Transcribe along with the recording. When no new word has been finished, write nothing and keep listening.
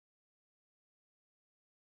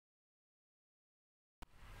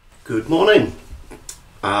Good morning.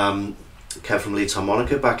 Kev from Leeds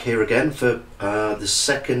Harmonica back here again for the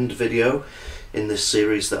second video in this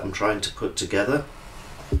series that I'm trying to put together.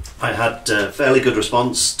 I had fairly good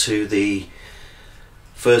response to the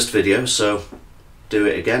first video, so do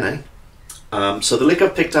it again, eh? So the lick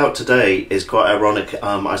I've picked out today is quite ironic.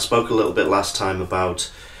 I spoke a little bit last time about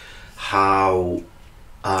how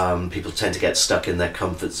people tend to get stuck in their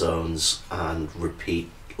comfort zones and repeat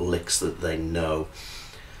licks that they know.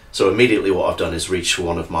 So immediately what I've done is reach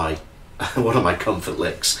one of my comfort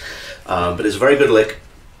licks, but it's a very good lick,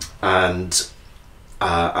 and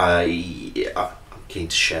I'm keen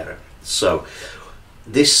to share it. So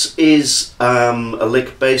this is a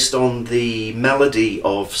lick based on the melody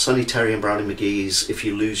of Sonny Terry and Brownie McGee's "If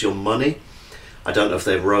You Lose Your Money." I don't know if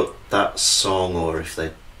they wrote that song or if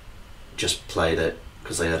they just played it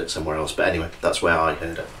because they heard it somewhere else, but anyway, that's where I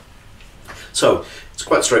heard it. So it's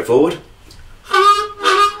quite straightforward.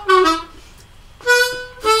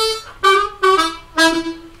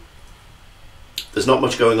 There's not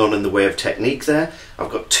much going on in the way of technique there.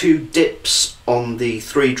 I've got two dips on the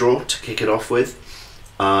 3 draw to kick it off with.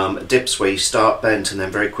 Dips where you start bent and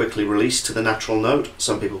then very quickly release to the natural note.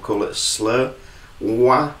 Some people call it a slur.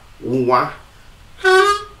 Wah, wah.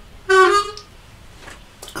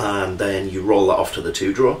 And then you roll that off to the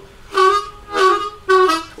 2 draw.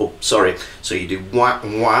 Oh, sorry. So you do wah,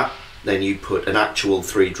 wah. Then you put an actual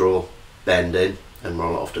 3 draw bend in and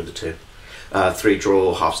roll it off to the 2. 3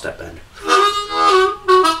 draw half step bend.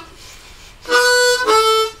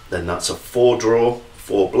 Then that's a 4 draw,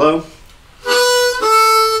 4 blow.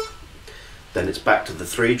 Then it's back to the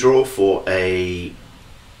 3 draw for a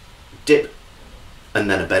dip and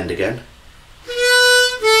then a bend again.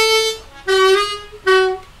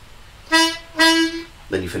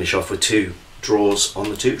 Then you finish off with 2 draws on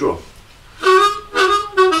the 2 draw.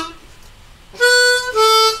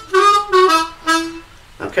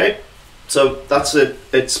 Okay, so that's it.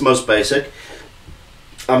 It's most basic.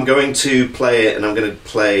 I'm going to play it, and I'm going to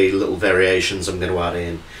play little variations. I'm going to add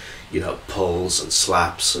in, you know, pulls and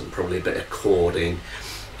slaps and probably a bit of chording,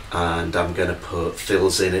 and I'm going to put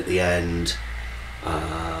fills in at the end,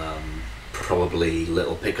 probably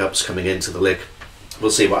little pickups coming into the lick.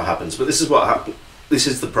 We'll see what happens, but this is what happens. This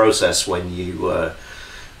is the process when you're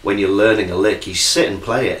learning a lick. You sit and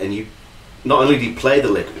play it, and you not only do you play the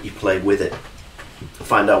lick, but you play with it,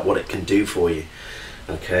 find out what it can do for you.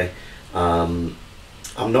 Okay.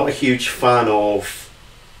 I'm not a huge fan of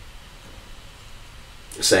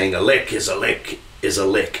saying a lick is a lick is a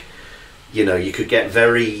lick. You know, you could get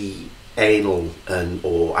very anal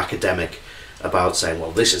or academic about saying,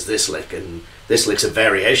 well, this is this lick and this lick's a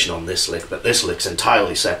variation on this lick, but this lick's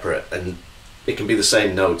entirely separate, and it can be the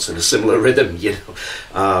same notes and a similar rhythm, you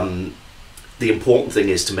know. The important thing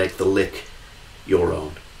is to make the lick your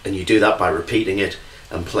own, and you do that by repeating it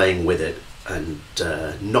and playing with it and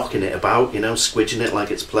knocking it about, you know, squidging it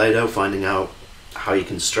like it's Play-Doh, finding out how you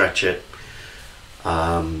can stretch it.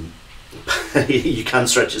 You can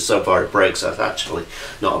stretch it so far it breaks. That's actually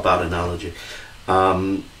not a bad analogy.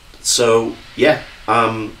 So yeah,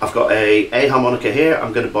 I've got a harmonica here.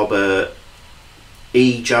 I'm going to bob a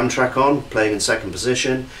E jam track on, playing in 2nd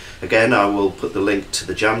position. Again, I will put the link to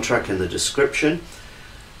the jam track in the description.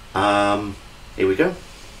 Here we go.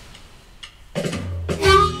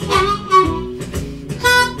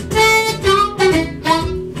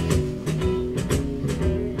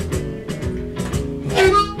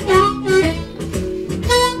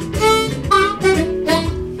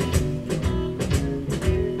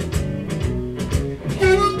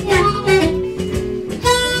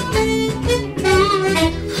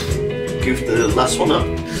 Goof the last one up.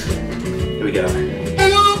 Here we go.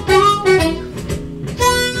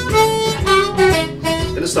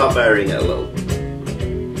 Gonna start varying it a little.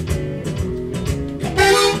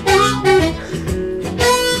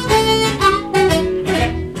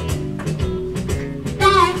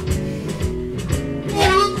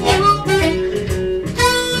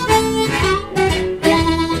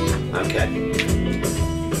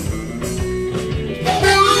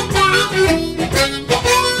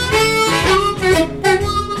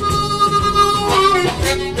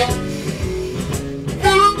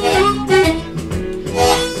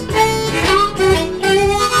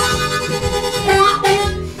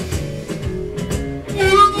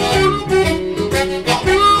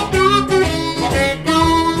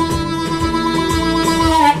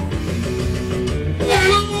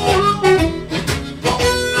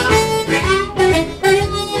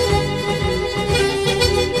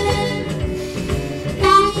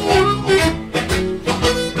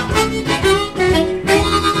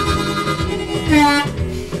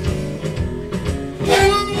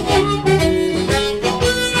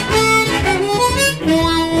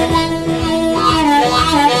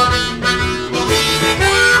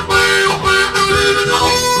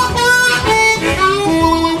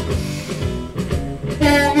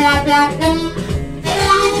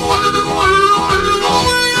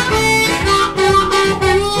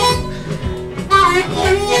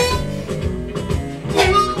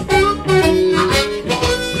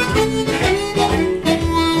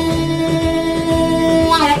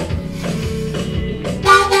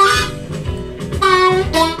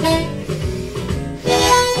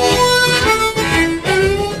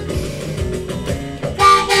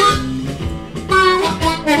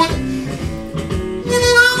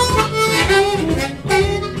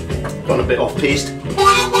 bit off-piste.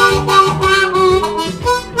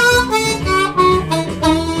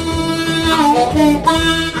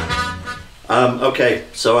 Okay,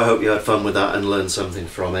 so I hope you had fun with that and learned something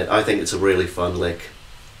from it. I think it's a really fun lick.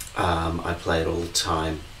 I play it all the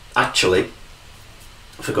time. Actually,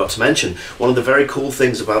 I forgot to mention, one of the very cool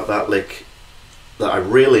things about that lick that I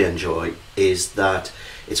really enjoy is that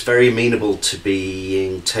it's very amenable to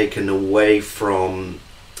being taken away from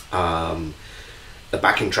a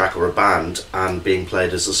backing track or a band and being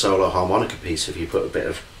played as a solo harmonica piece if you put a bit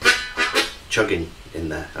of chugging in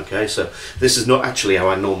there. Okay, so this is not actually how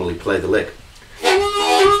I normally play the lick.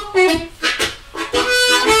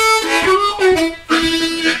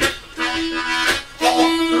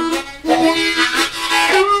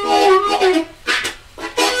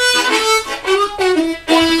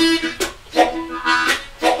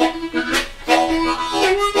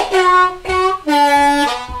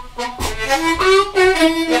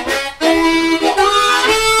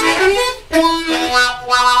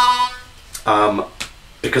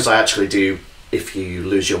 Because I actually do, if you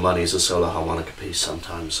lose your money, as a solo harmonica piece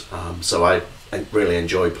sometimes, so I really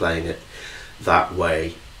enjoy playing it that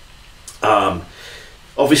way.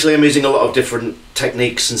 Obviously I'm using a lot of different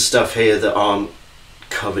techniques and stuff here that aren't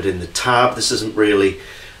covered in the tab. This isn't really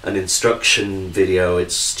an instruction video,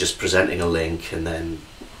 it's just presenting a link and then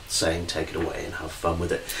saying take it away and have fun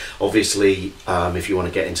with it. Obviously if you want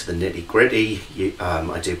to get into the nitty-gritty,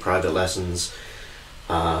 I do private lessons,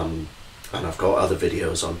 and I've got other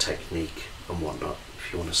videos on technique and whatnot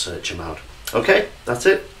if you want to search them out. Okay, that's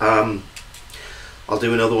it. I'll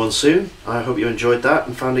do another one soon. I hope you enjoyed that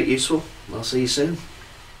and found it useful. I'll see you soon.